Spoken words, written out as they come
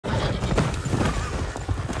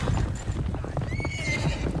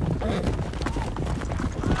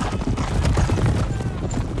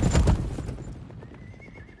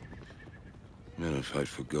fight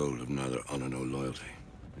for gold have neither honor nor loyalty.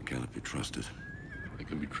 They cannot be trusted. They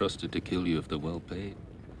can be trusted to kill you if they're well paid.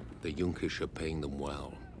 The Yunkish are paying them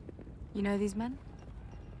well. You know these men?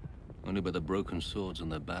 Only by the broken swords on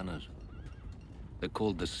their banners. They're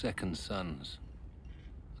called the Second Sons.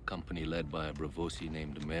 A company led by a Bravosi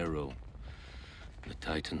named Mero. The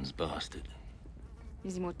Titan's bastard.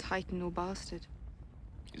 Is he more Titan or bastard?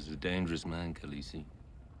 He's a dangerous man, Khaleesi.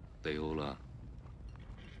 They all are.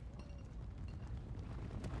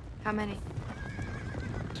 How many?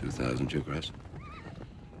 2,000, Your Grace.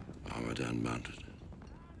 Armored and mounted.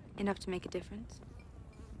 Enough to make a difference?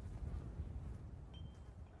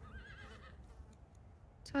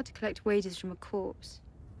 It's hard to collect wages from a corpse.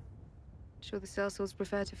 Sure the sellswords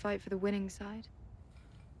prefer to fight for the winning side.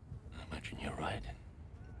 I imagine you're right.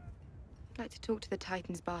 I'd like to talk to the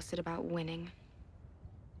Titan's bastard about winning.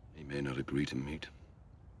 He may not agree to meet.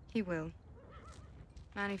 He will.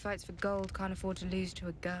 Man who fights for gold can't afford to lose to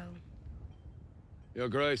a girl. Your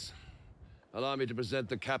Grace, allow me to present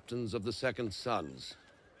the captains of the Second Sons.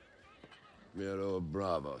 Miro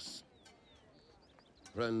Bravos,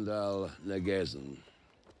 Prendal Negezan,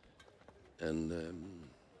 and,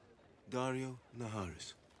 Dario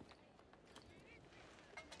Naharis.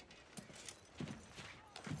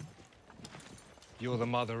 You're the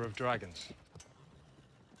mother of dragons.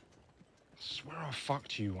 I swear I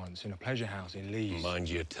fucked you once in a pleasure house in Leeds. mind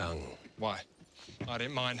your tongue. Why? I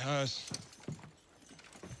didn't mind hers.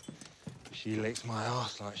 She licked my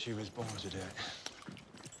ass like she was born to do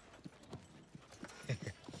it.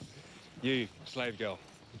 You, slave girl,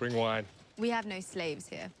 bring wine. We have no slaves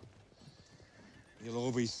here. You'll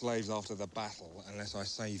all be slaves after the battle, unless I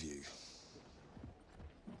save you.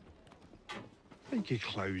 Take your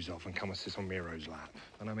clothes off and come and sit on Miro's lap,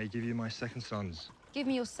 and I may give you my second sons. Give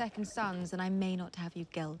me your second sons, and I may not have you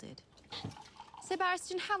gelded.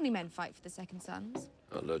 Sebastian, how many men fight for the Second Sons?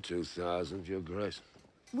 Under 2,000, Your Grace.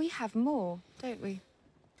 We have more, don't we?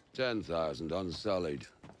 10,000 unsullied.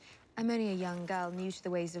 I'm only a young girl new to the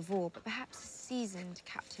ways of war, but perhaps a seasoned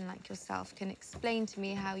captain like yourself can explain to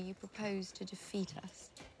me how you propose to defeat us.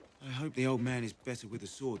 I hope the old man is better with a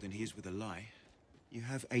sword than he is with a lie. You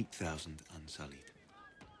have 8,000 unsullied.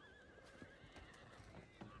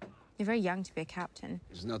 You're very young to be a captain.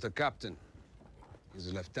 He's not a captain. He's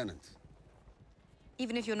a lieutenant.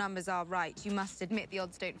 Even if your numbers are right, you must admit the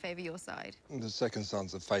odds don't favor your side. The second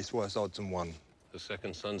sons have faced worse odds than one. The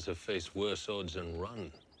Second Sons have faced worse odds and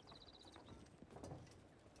run.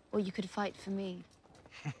 Or you could fight for me.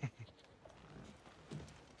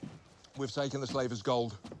 We've taken the slave as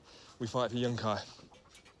gold. We fight for Yunkai.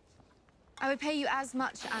 I would pay you as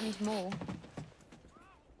much and more.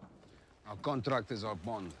 Our contract is our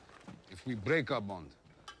bond. If we break our bond,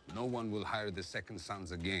 no one will hire the Second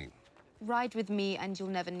Sons again. Ride with me and you'll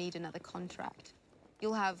never need another contract.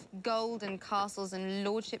 You'll have gold and castles and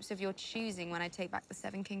lordships of your choosing when I take back the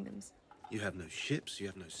Seven Kingdoms. You have no ships, you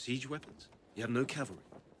have no siege weapons, you have no cavalry.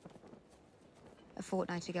 A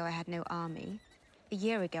fortnight ago, I had no army. A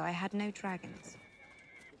year ago, I had no dragons.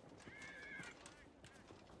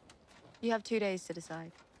 You have 2 days to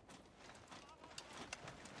decide.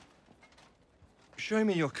 Show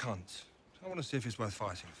me your cunt. I want to see if it's worth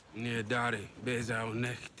fighting. You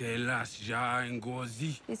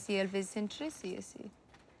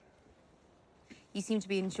seem to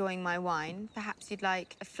be enjoying my wine. Perhaps you'd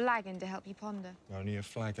like a flagon to help you ponder. Only a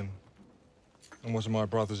flagon. And what are my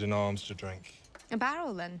brothers in arms to drink? A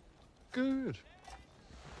barrel, then. Good.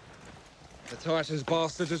 The Titan's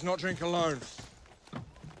bastard does not drink alone.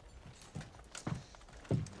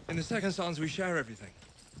 In the Second Sons, we share everything.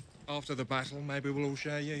 After the battle, maybe we'll all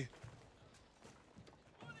share you.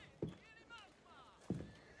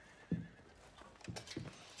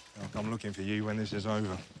 I'll come looking for you when this is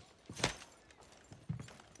over.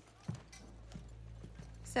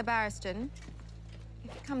 Sir Barristan,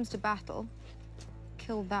 if it comes to battle,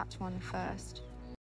 kill that one first.